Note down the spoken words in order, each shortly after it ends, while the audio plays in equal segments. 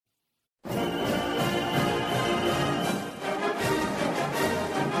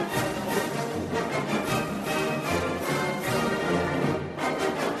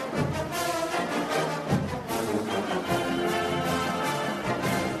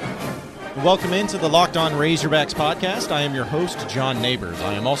Welcome into the Locked On Razorbacks podcast. I am your host, John Neighbors.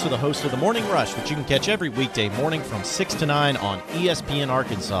 I am also the host of The Morning Rush, which you can catch every weekday morning from 6 to 9 on ESPN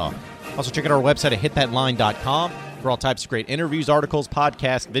Arkansas. Also, check out our website at hitthatline.com for all types of great interviews, articles,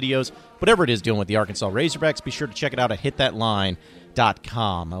 podcasts, videos, whatever it is dealing with the Arkansas Razorbacks. Be sure to check it out at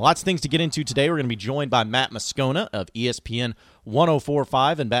hitthatline.com. Lots of things to get into today. We're going to be joined by Matt Moscona of ESPN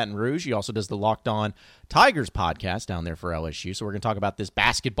 104.5 in Baton Rouge. He also does the Locked On Tigers podcast down there for LSU. So we're going to talk about this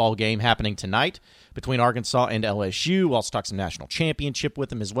basketball game happening tonight between Arkansas and LSU. We'll also talk some national championship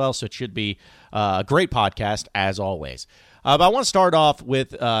with him as well. So it should be a great podcast as always. But I want to start off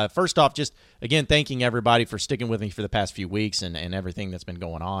with, first off, just, again, thanking everybody for sticking with me for the past few weeks and everything that's been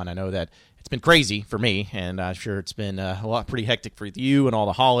going on. I know that it's been crazy for me, and I'm sure it's been pretty hectic for you and all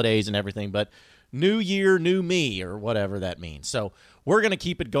the holidays and everything, but new year, new me, or whatever that means. So we're going to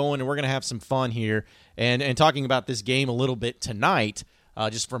keep it going, and we're going to have some fun here. And talking about this game a little bit tonight,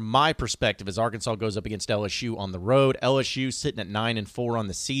 just from my perspective, as Arkansas goes up against LSU on the road. LSU sitting at 9-4 on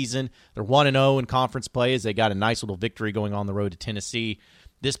the season. They're 1-0 in conference play as they got a nice little victory going on the road to Tennessee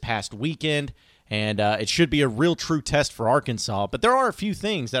this past weekend. And it should be a real true test for Arkansas. But there are a few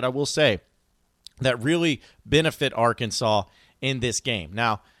things that I will say that really benefit Arkansas in this game.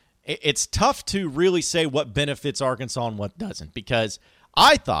 Now, it's tough to really say what benefits Arkansas and what doesn't, because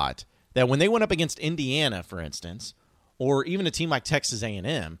I thought that when they went up against Indiana, for instance, or even a team like Texas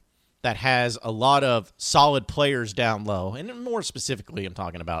A&M that has a lot of solid players down low, and more specifically I'm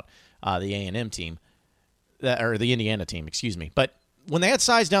talking about the A&M team, or the Indiana team, excuse me. But when they had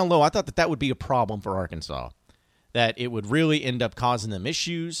size down low, I thought that would be a problem for Arkansas, that it would really end up causing them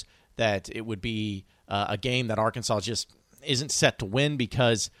issues, that it would be a game that Arkansas just isn't set to win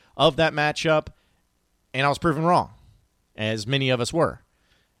because of that matchup, and I was proven wrong, as many of us were.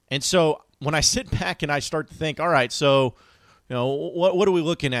 And so when I sit back and I start to think, all right, so what are we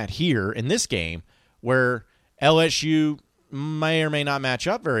looking at here in this game where LSU may or may not match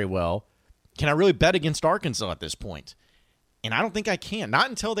up very well? Can I really bet against Arkansas at this point? And I don't think I can, not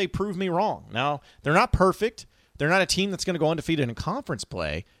until they prove me wrong. Now, they're not perfect. They're not a team that's going to go undefeated in conference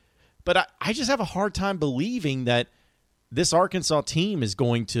play, but I just have a hard time believing that this Arkansas team is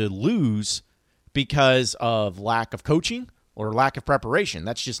going to lose because of lack of coaching or lack of preparation.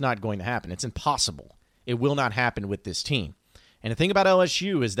 That's just not going to happen. It's impossible. It will not happen with this team. And the thing about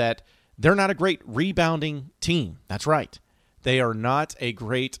LSU is that they're not a great rebounding team. That's right. They are not a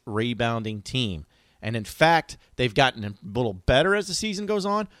great rebounding team. And in fact, they've gotten a little better as the season goes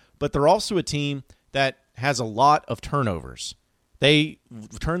on, but they're also a team that has a lot of turnovers. They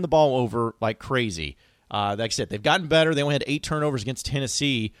turn the ball over like crazy. Like I said, they've gotten better. They only had 8 turnovers against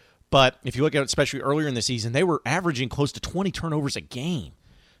Tennessee, but if you look at it, especially earlier in the season, they were averaging close to 20 turnovers a game.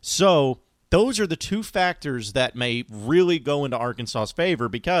 So those are the two factors that may really go into Arkansas's favor,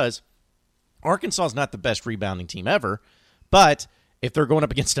 because Arkansas is not the best rebounding team ever, but if they're going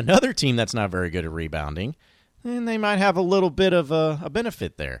up against another team that's not very good at rebounding, then they might have a little bit of a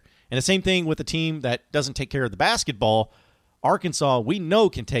benefit there. And the same thing with a team that doesn't take care of the basketball. Arkansas, we know,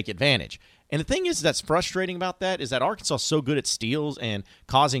 can take advantage. And the thing is that's frustrating about that is that Arkansas is so good at steals and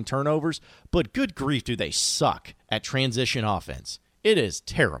causing turnovers, but good grief, do they suck at transition offense. It is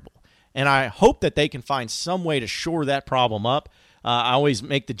terrible. And I hope that they can find some way to shore that problem up. I always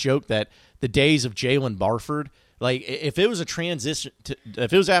make the joke that the days of Jalen Barford, like if it was a transition,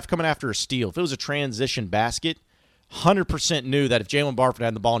 if it was coming after a steal, if it was a transition basket, 100% knew that if Jalen Barford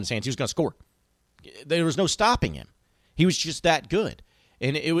had the ball in his hands, he was going to score. There was no stopping him. He was just that good.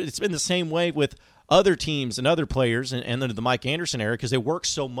 And it's been the same way with other teams and other players and under the Mike Anderson era, because they worked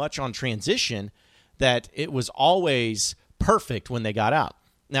so much on transition that it was always perfect when they got out.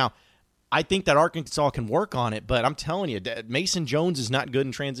 Now, I think that Arkansas can work on it, but I'm telling you, Mason Jones is not good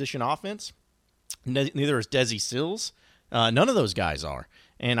in transition offense. Neither is Desi Sills. None of those guys are.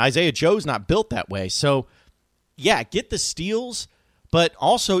 And Isaiah Joe's not built that way. So, yeah, get the steals, but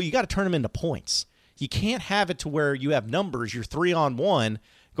also you got to turn them into points. You can't have it to where you have numbers, you're 3-on-1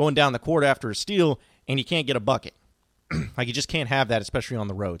 going down the court after a steal, and you can't get a bucket. Like, you just can't have that, especially on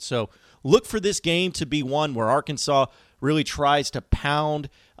the road. So look for this game to be one where Arkansas really tries to pound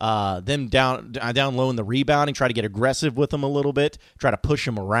them down low in the rebounding, try to get aggressive with them a little bit, try to push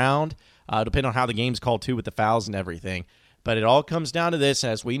them around, depending on how the game's called, too, with the fouls and everything. But it all comes down to this,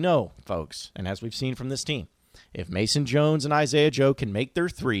 as we know, folks, and as we've seen from this team. If Mason Jones and Isaiah Joe can make their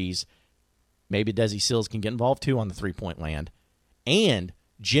threes, maybe Desi Sills can get involved, too, on the three-point land. And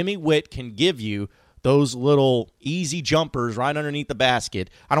Jimmy Witt can give you those little easy jumpers right underneath the basket.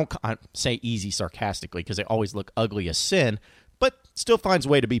 I say easy sarcastically because they always look ugly as sin, but still finds a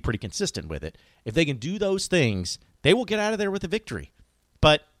way to be pretty consistent with it. If they can do those things, they will get out of there with a victory.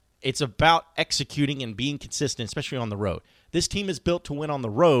 But it's about executing and being consistent, especially on the road. This team is built to win on the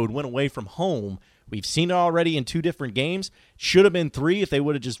road, win away from home. We've seen it already in 2 different games. Should have been 3 if they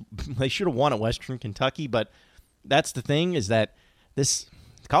would have they should have won at Western Kentucky, but that's the thing is that this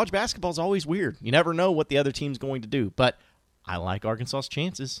college basketball is always weird. You never know what the other team's going to do, but I like Arkansas's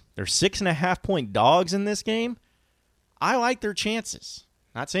chances. They're 6.5-point dogs in this game. I like their chances.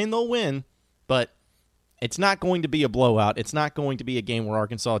 Not saying they'll win, but it's not going to be a blowout. It's not going to be a game where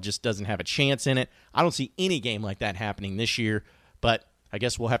Arkansas just doesn't have a chance in it. I don't see any game like that happening this year, but I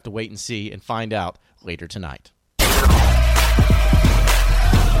guess we'll have to wait and see and find out later tonight.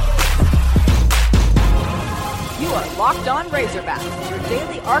 You are Locked On Razorbacks, your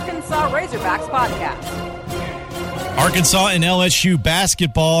daily Arkansas Razorbacks podcast. Arkansas and LSU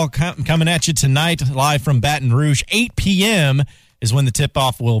basketball coming at you tonight, live from Baton Rouge. 8 p.m. is when the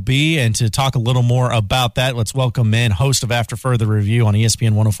tip-off will be. And to talk a little more about that, let's welcome in host of After Further Review on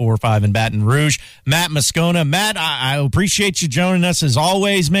ESPN 104.5 in Baton Rouge, Matt Moscona. Matt, I appreciate you joining us as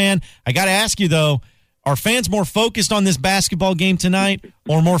always, man. I got to ask you, though, are fans more focused on this basketball game tonight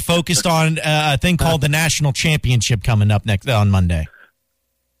or more focused on a thing called the National Championship coming up next on Monday?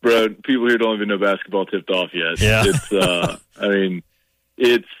 Bro, people here don't even know basketball tipped off yet. Yeah. I mean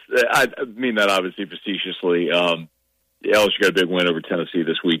that obviously facetiously. LSU got a big win over Tennessee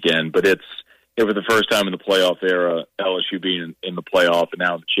this weekend, but it's for the first time in the playoff era, LSU being in the playoff and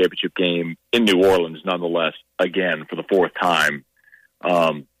now in the championship game in New Orleans, nonetheless, again, for the 4th time.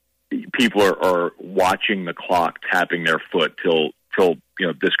 People are watching the clock, tapping their foot till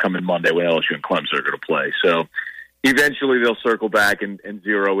this coming Monday when LSU and Clemson are going to play. So eventually they'll circle back and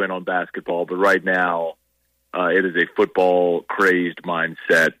zero in on basketball, but right now it is a football-crazed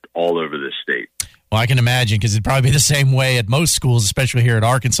mindset all over this state. Well, I can imagine because it'd probably be the same way at most schools, especially here at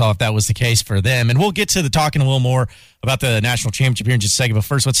Arkansas, if that was the case for them. And we'll get to the talking a little more about the national championship here in just a second. But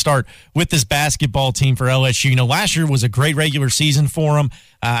first, let's start with this basketball team for LSU. You know, last year was a great regular season for them.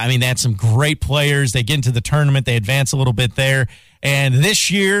 They had some great players. They get into the tournament. They advance a little bit there. And this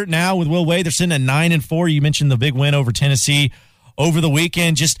year, now with Will Wade, they're sitting at 9-4. You mentioned the big win over Tennessee over the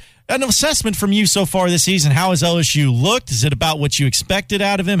weekend. Just an assessment from you so far this season. How has LSU looked? Is it about what you expected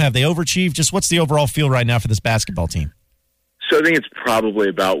out of him? Have they overachieved? Just what's the overall feel right now for this basketball team? So I think it's probably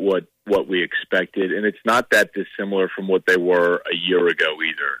about what we expected, and it's not that dissimilar from what they were a year ago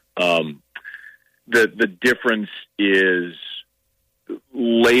either. The difference is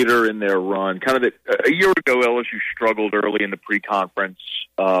later in their run. A year ago, LSU struggled early in the pre-conference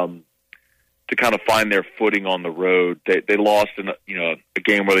to kind of find their footing on the road. They lost in a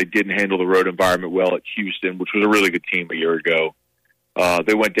game where they didn't handle the road environment well at Houston, which was a really good team a year ago.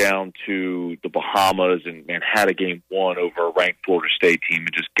 They went down to the Bahamas and had a game won over a ranked Florida State team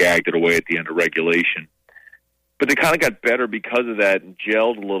and just gagged it away at the end of regulation. But they kind of got better because of that and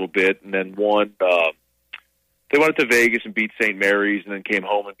gelled a little bit, and then won. They went up to Vegas and beat St. Mary's, and then came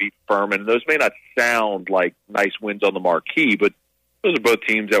home and beat Furman. And those may not sound like nice wins on the marquee, but those are both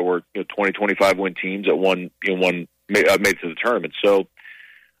teams that were 20, 25 win teams that made it to the tournament. So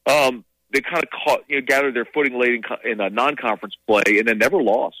they kind of gathered their footing late in non-conference play, and then never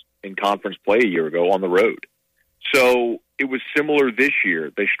lost in conference play a year ago on the road. So it was similar this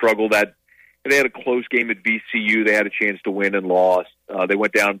year. They struggled they had a close game at VCU. They had a chance to win and lost. They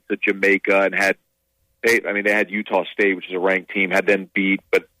went down to Jamaica and they had Utah State, which is a ranked team, had them beat,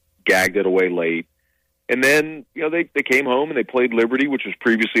 but gagged it away late. And then, they came home and they played Liberty, which was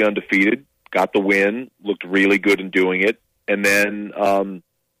previously undefeated, got the win, looked really good in doing it. And then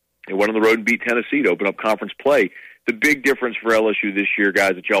they went on the road and beat Tennessee to open up conference play. The big difference for LSU this year,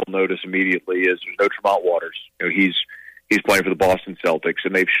 guys, that y'all notice immediately is there's no Tremont Waters. He's playing for the Boston Celtics,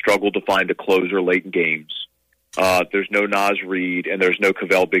 and they've struggled to find a closer late in games. There's no Naz Reid, and there's no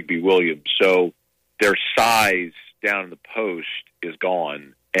Cavell Bigby Williams. So their size down in the post is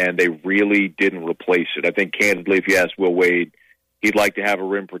gone, and they really didn't replace it. I think, candidly, if you ask Will Wade, he'd like to have a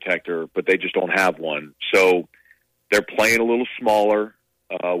rim protector, but they just don't have one. So they're playing a little smaller.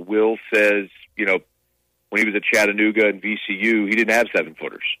 Will says, when he was at Chattanooga and VCU, he didn't have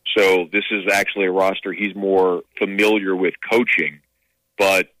 7-footers. So this is actually a roster he's more familiar with coaching,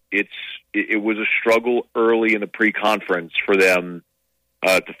 but it was a struggle early in the pre-conference for them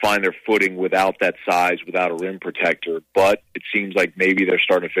to find their footing without that size, without a rim protector. But it seems like maybe they're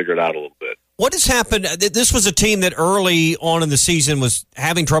starting to figure it out a little bit. What has happened? This was a team that early on in the season was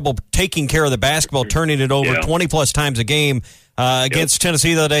having trouble taking care of the basketball, turning it over 20-plus times a game. Against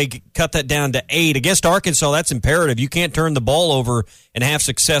Tennessee, though, they cut that down to 8. Against Arkansas, that's imperative. You can't turn the ball over and have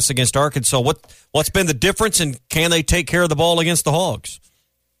success against Arkansas. What's been the difference, and can they take care of the ball against the Hogs?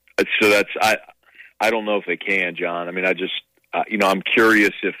 So I don't know if they can, John. I mean, I'm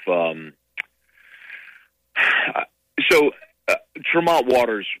curious if Tremont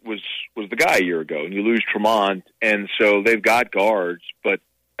Waters was the guy a year ago, and you lose Tremont, and so they've got guards, but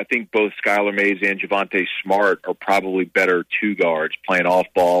I think both Skylar Mays and Javonte Smart are probably better two guards playing off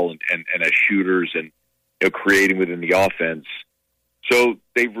ball and as shooters and creating within the offense. So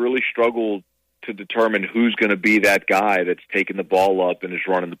they've really struggled to determine who's going to be that guy that's taking the ball up and is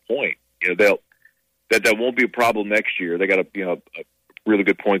running the point. That won't be a problem next year. They got a really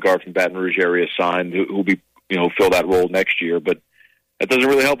good point guard from Baton Rouge area signed who'll be fill that role next year, but that doesn't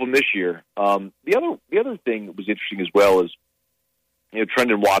really help them this year. The other thing that was interesting as well is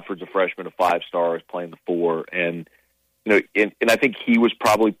Trendon Watford's a freshman, a 5-star, is playing the 4, and I think he was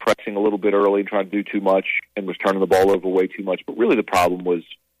probably pressing a little bit early and trying to do too much and was turning the ball over way too much. But really the problem was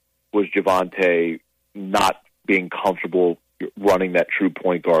Javonte not being comfortable running that true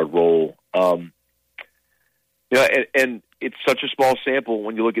point guard role. And it's such a small sample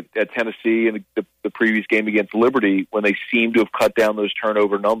when you look at Tennessee and the previous game against Liberty when they seem to have cut down those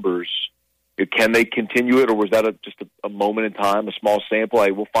turnover numbers. Can they continue it, or was that just a moment in time, a small sample?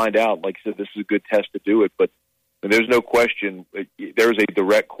 We'll find out. Like I said, this is a good test to do it, but there's no question. There's a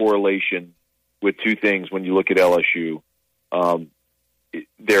direct correlation with two things when you look at LSU.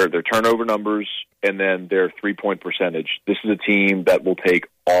 Their turnover numbers and then their 3-point percentage. This is a team that will take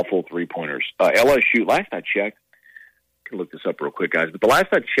awful 3-pointers. LSU, last I checked, I can look this up real quick, guys, but the last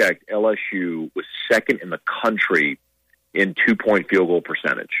I checked, LSU was second in the country in 2-point field goal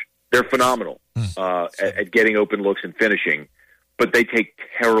percentage. They're phenomenal at getting open looks and finishing, but they take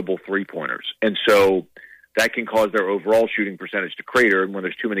terrible 3-pointers. And so that can cause their overall shooting percentage to crater, and when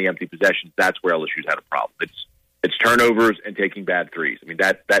there's too many empty possessions, that's where LSU's had a problem. It's turnovers and taking bad threes. I mean,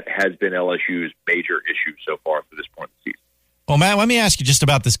 that has been LSU's major issue so far to this point in the season. Well, Matt, let me ask you just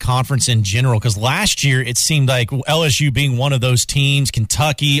about this conference in general, because last year it seemed like LSU being one of those teams,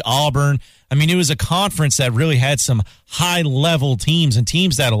 Kentucky, Auburn, I mean, it was a conference that really had some high-level teams and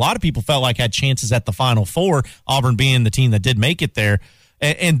teams that a lot of people felt like had chances at the Final Four, Auburn being the team that did make it there.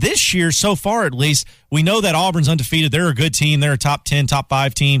 And this year, so far at least, we know that Auburn's undefeated. They're a good team. They're a top 10, top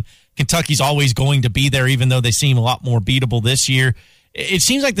 5 team. Kentucky's always going to be there, even though they seem a lot more beatable this year. It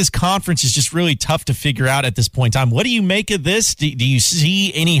seems like this conference is just really tough to figure out at this point in time. What do you make of this? Do you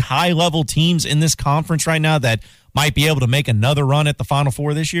see any high-level teams in this conference right now that might be able to make another run at the Final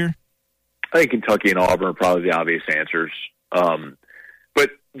Four this year? I think Kentucky and Auburn are probably the obvious answers.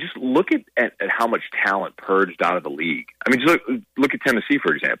 But just look at how much talent purged out of the league. I mean, just look at Tennessee,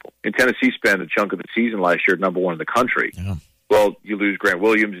 for example. And Tennessee spent a chunk of the season last year at number 1 in the country. Yeah. Well, you lose Grant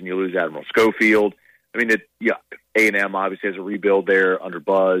Williams and you lose Admiral Schofield. I mean, A&M obviously has a rebuild there under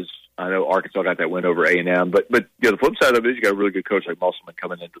Buzz. I know Arkansas got that win over A&M. But the flip side of it is you got a really good coach like Musselman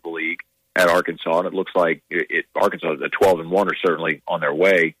coming into the league at Arkansas, and it looks like Arkansas at 12-1 are certainly on their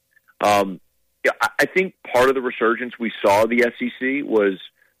way. I think part of the resurgence we saw the SEC was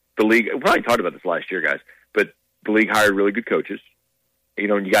the league. We probably talked about this last year, guys, but the league hired really good coaches.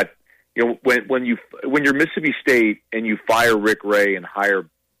 And you got when you're Mississippi State and you fire Rick Ray and hire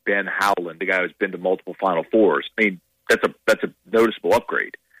Ben Howland, the guy who's been to multiple Final Fours. I mean, that's a noticeable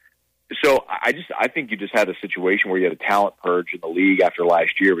upgrade. So I think you just had a situation where you had a talent purge in the league after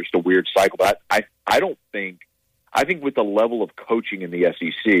last year. It was just a weird cycle. But I think with the level of coaching in the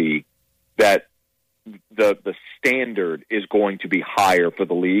SEC that the standard is going to be higher for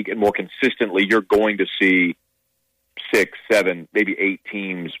the league, and more consistently you're going to see 6, 7, maybe 8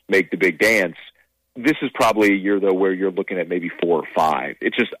 teams make the big dance. This is probably a year, though, where you're looking at maybe 4 or 5. I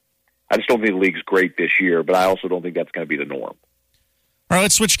just don't think the league's great this year, but I also don't think that's going to be the norm. All right,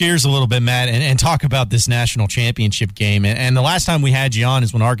 let's switch gears a little bit, Matt, and talk about this national championship game. And the last time we had you on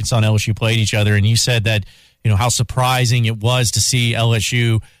is when Arkansas and LSU played each other, and you said that, how surprising it was to see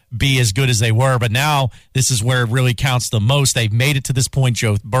LSU be as good as they were. But now this is where it really counts the most. They've made it to this point.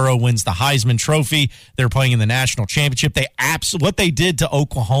 Joe Burrow wins the Heisman Trophy. They're playing in the national championship. What they did to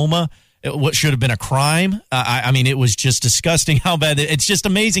Oklahoma, what should have been a crime. I mean, it was just disgusting how bad. It's just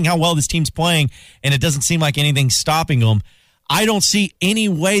amazing how well this team's playing, and it doesn't seem like anything's stopping them. I don't see any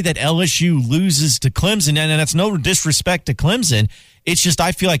way that LSU loses to Clemson, and that's no disrespect to Clemson. It's just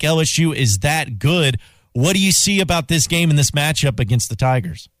I feel like LSU is that good. What do you see about this game and this matchup against the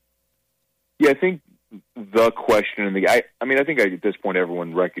Tigers? Yeah, I think the question, I think at this point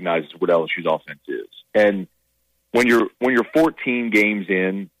everyone recognizes what LSU's offense is, and when you're 14 games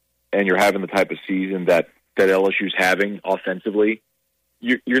in and you're having the type of season that LSU's having offensively,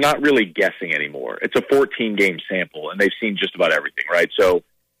 you're not really guessing anymore. It's a 14-game sample, and they've seen just about everything, right? So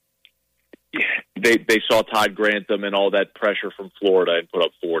they saw Todd Grantham and all that pressure from Florida and put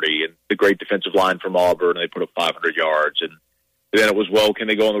up 40, and the great defensive line from Auburn, and they put up 500 yards. And Then it was, well, can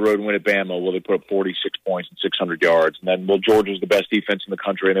they go on the road and win at Bama? Will they put up 46 points and 600 yards? And then, well, Georgia's the best defense in the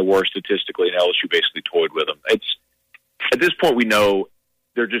country, and they were statistically, and LSU basically toyed with them. At this point, we know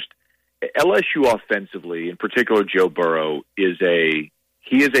they're just LSU offensively, in particular Joe Burrow, is a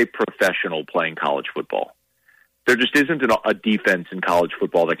professional playing college football. There just isn't a defense in college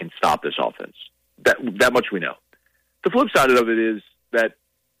football that can stop this offense. That much we know. The flip side of it is that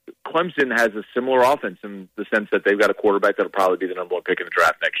Clemson has a similar offense in the sense that they've got a quarterback that'll probably be the number one pick in the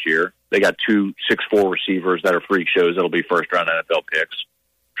draft next year. They got 2 6'4" receivers that are freak shows that'll be first-round NFL picks.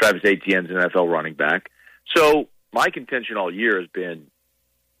 Travis Etienne's an NFL running back. So my contention all year has been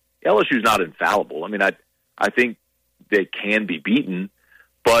LSU's not infallible. I mean, I think they can be beaten,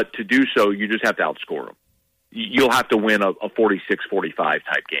 but to do so, you just have to outscore them. You'll have to win a 46-45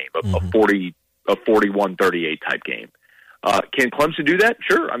 type game, a 41-38 type game. Can Clemson do that?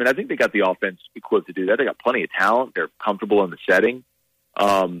 Sure. I mean, I think they got the offense equipped to do that. They got plenty of talent. They're comfortable in the setting.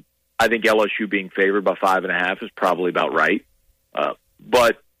 I think LSU being favored by 5.5 is probably about right.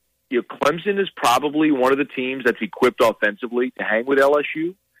 But Clemson is probably one of the teams that's equipped offensively to hang with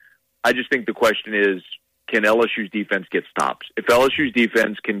LSU. I just think the question is, can LSU's defense get stops? If LSU's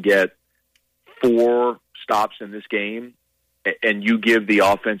defense can get 4 stops in this game and you give the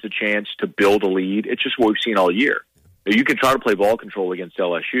offense a chance to build a lead, it's just what we've seen all year. You can try to play ball control against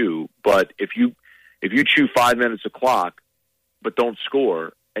LSU, but if you chew 5 minutes of clock but don't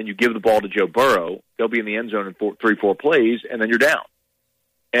score and you give the ball to Joe Burrow, they'll be in the end zone in 3-4 plays, and then you're down.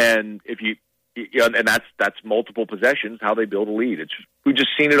 And and that's multiple possessions, how they build a lead. We've just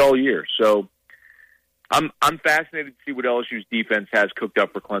seen it all year. So I'm fascinated to see what LSU's defense has cooked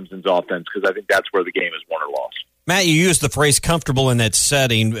up for Clemson's offense, because I think that's where the game is won or lost. Matt, you used the phrase comfortable in that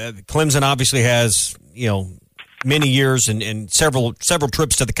setting. Clemson obviously has, many years and several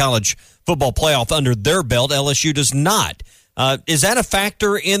trips to the college football playoff under their belt. LSU does not. Is that a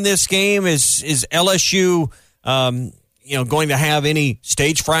factor in this game? Is LSU going to have any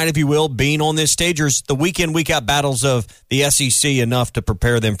stage fright, if you will, being on this stage, or is the week in, week out battles of the SEC enough to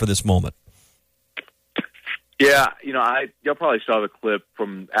prepare them for this moment? Yeah, y'all probably saw the clip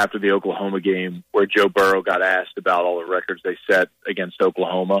from after the Oklahoma game where Joe Burrow got asked about all the records they set against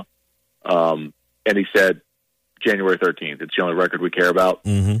Oklahoma, and he said, January 13th. It's the only record we care about.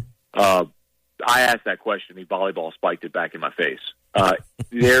 Mm-hmm. I asked that question. He volleyball spiked it back in my face.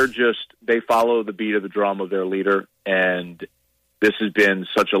 They follow the beat of the drum of their leader, and this has been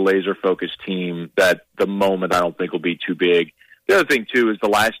such a laser-focused team that the moment I don't think will be too big. The other thing, too, is the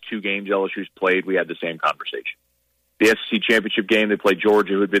last 2 games LSU's played, we had the same conversation. The SEC championship game, they played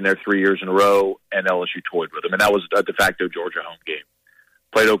Georgia, who had been there 3 years in a row, and LSU toyed with them, and that was a de facto Georgia home game.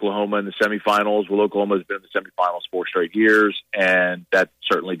 Played Oklahoma in the semifinals. Well, Oklahoma has been in the semifinals 4 straight years, and that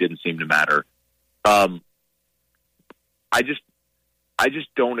certainly didn't seem to matter. I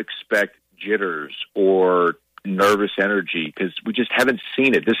just don't expect jitters or nervous energy, because we just haven't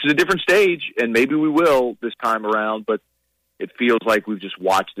seen it. This is a different stage, and maybe we will this time around, but it feels like we've just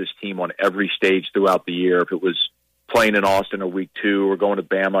watched this team on every stage throughout the year. If it was playing in Austin or week 2, or going to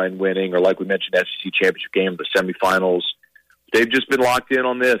Bama and winning, or like we mentioned, SEC championship game, the semifinals, they've just been locked in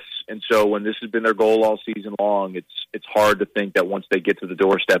on this. And so when this has been their goal all season long, it's hard to think that once they get to the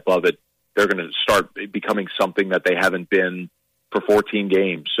doorstep of it, they're going to start becoming something that they haven't been for 14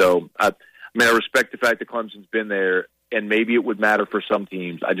 games. So, I respect the fact that Clemson's been there, and maybe it would matter for some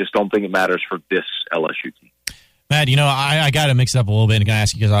teams. I just don't think it matters for this LSU team. Matt, I got to mix it up a little bit and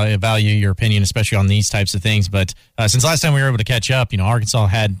ask you, because I value your opinion, especially on these types of things. But since last time we were able to catch up, Arkansas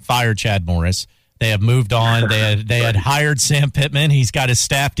had fired Chad Morris. They have moved on. They had hired Sam Pittman. He's got his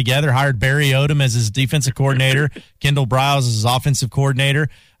staff together, hired Barry Odom as his defensive coordinator, Kendall Briles as his offensive coordinator.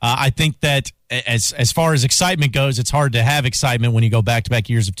 I think that as far as excitement goes, it's hard to have excitement when you go back-to-back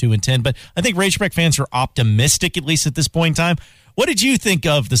years of 2-10. But I think Razorback fans are optimistic, at least at this point in time. What did you think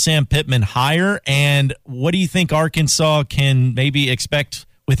of the Sam Pittman hire, and what do you think Arkansas can maybe expect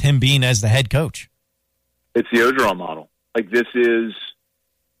with him being as the head coach? It's the Orgeron model. This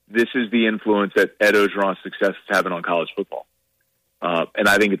is the influence that Ed Orgeron's success is having on college football, and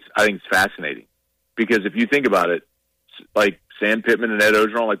I think it's fascinating, because if you think about it, like Sam Pittman and Ed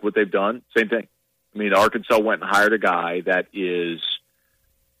Orgeron, like what they've done, same thing. Arkansas went and hired a guy that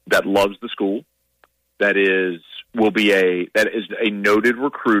loves the school, that is a noted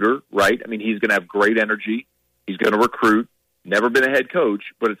recruiter, right? He's going to have great energy. He's going to recruit. Never been a head coach,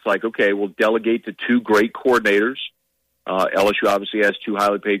 but it's like, okay, we'll delegate to 2 great coordinators. LSU obviously has 2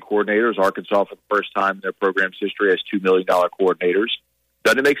 highly paid coordinators. Arkansas, for the first time in their program's history, has $2 million coordinators.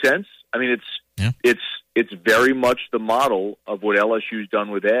 Doesn't it make sense? It's very much the model of what LSU's done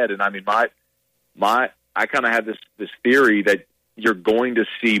with Ed. And I kind of have this theory that you're going to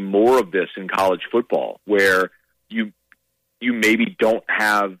see more of this in college football, where you maybe don't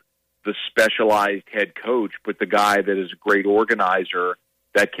have the specialized head coach, but the guy that is a great organizer,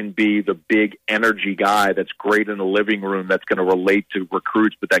 that can be the big energy guy that's great in the living room, that's going to relate to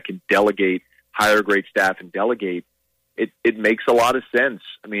recruits, but that can delegate, hire great staff and delegate. It makes a lot of sense.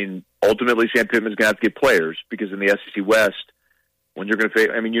 I mean, ultimately, Sam Pittman's going to have to get players, because in the SEC West, when you're going to face,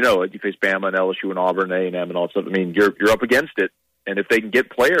 I mean, you face Bama and LSU and Auburn, A&M and all that stuff. I mean, you're up against it. And if they can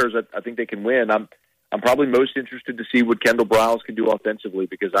get players, I think they can win. I'm probably most interested to see what Kendall Briles can do offensively,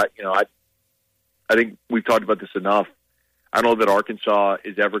 because I think we've talked about this enough. I don't know that Arkansas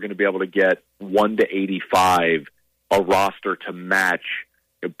is ever going to be able to get 1 to 85 a roster to match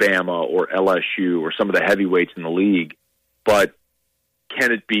Bama or LSU or some of the heavyweights in the league. But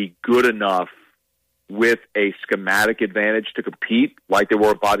can it be good enough with a schematic advantage to compete like they were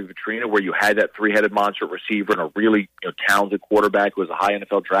with Bobby Petrino, where you had that three-headed monster receiver and a really talented quarterback who was a high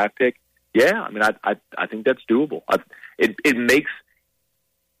NFL draft pick? Yeah, I mean, I think that's doable. It makes,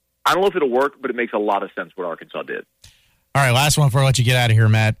 I don't know if it'll work, but it makes a lot of sense what Arkansas did. All right, last one before I let you get out of here,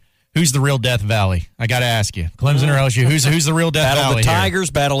 Matt. Who's the real Death Valley? I got to ask you. Clemson or LSU? Who's the real Death Valley? Battle of the Tigers,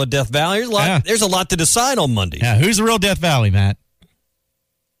 here? Battle of Death Valley. There's a lot to decide on Monday. Yeah, who's the real Death Valley, Matt?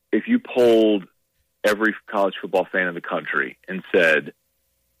 If you polled every college football fan in the country and said,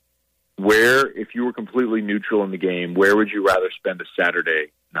 if you were completely neutral in the game, where would you rather spend a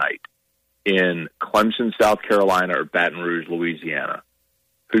Saturday night? In Clemson, South Carolina, or Baton Rouge, Louisiana?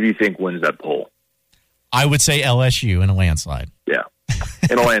 Who do you think wins that poll? I would say LSU in a landslide. Yeah,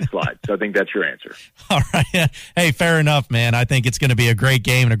 in a landslide. So I think that's your answer. All right. Hey, fair enough, man. I think it's going to be a great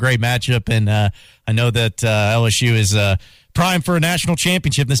game and a great matchup, and I know that LSU is primed for a national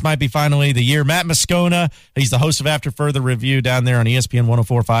championship. This might be finally the year. Matt Moscona, he's the host of After Further Review down there on ESPN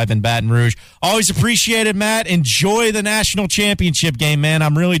 104.5 in Baton Rouge. Always appreciate it, Matt. Enjoy the national championship game, man.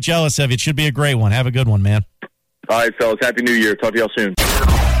 I'm really jealous of you. It should be a great one. Have a good one, man. All right, fellas. Happy New Year. Talk to y'all soon.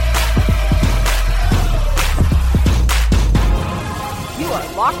 You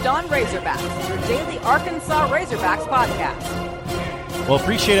are Locked On Razorbacks, your daily Arkansas Razorbacks podcast. Well,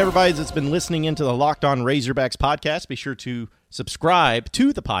 appreciate everybody that's been listening into the Locked On Razorbacks podcast. Be sure to subscribe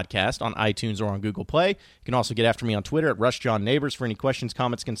to the podcast on iTunes or on Google Play. You can also get after me on Twitter at RushJohnNeighbors for any questions,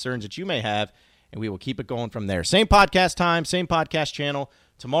 comments, concerns that you may have, and we will keep it going from there. Same podcast time, same podcast channel,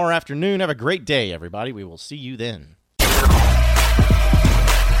 tomorrow afternoon. Have a great day, everybody. We will see you then.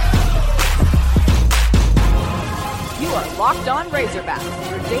 You are Locked On Razorbacks,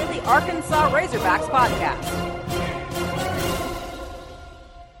 your daily Arkansas Razorbacks podcast.